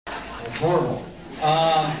It's horrible.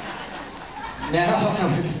 Now,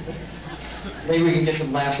 maybe we can get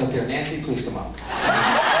some laughs up here. Nancy, please come up.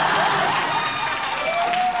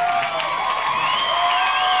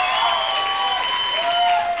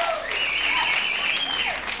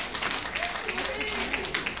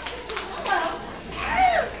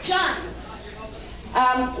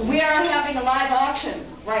 We are having a live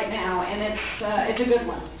auction right now, and it's a good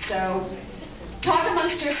one. So talk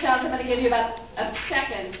amongst yourselves. I'm going to give you about a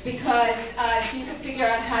second because so you can figure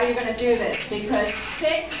out how you're going to do this. Because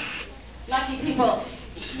 6 lucky people,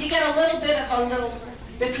 you get a little bit of a little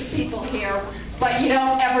bits of people here, but you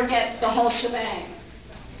don't ever get the whole shebang.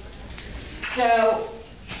 So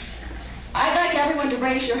I'd like everyone to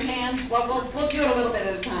raise your hands. Well, we'll do it a little bit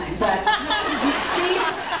at a time. But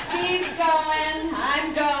Steve's going,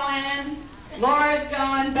 I'm going, Laura's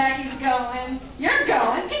going, Becky's going, you're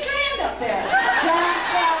going. Get your hand up there. John's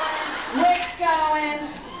going, Rick's going,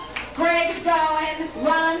 Greg's going,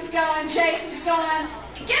 Ron's going, Jason's going.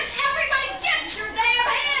 Everybody get your damn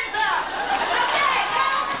hands up. Okay,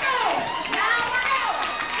 now we're going. Now we're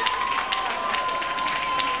going.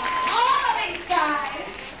 All of these guys.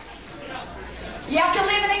 You have to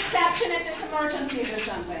leave an exception if there's emergencies or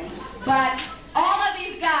something. But all of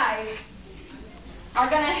these guys are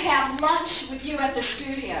going to have lunch with you at the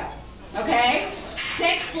studio. Okay?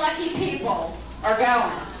 6 lucky people are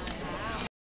going.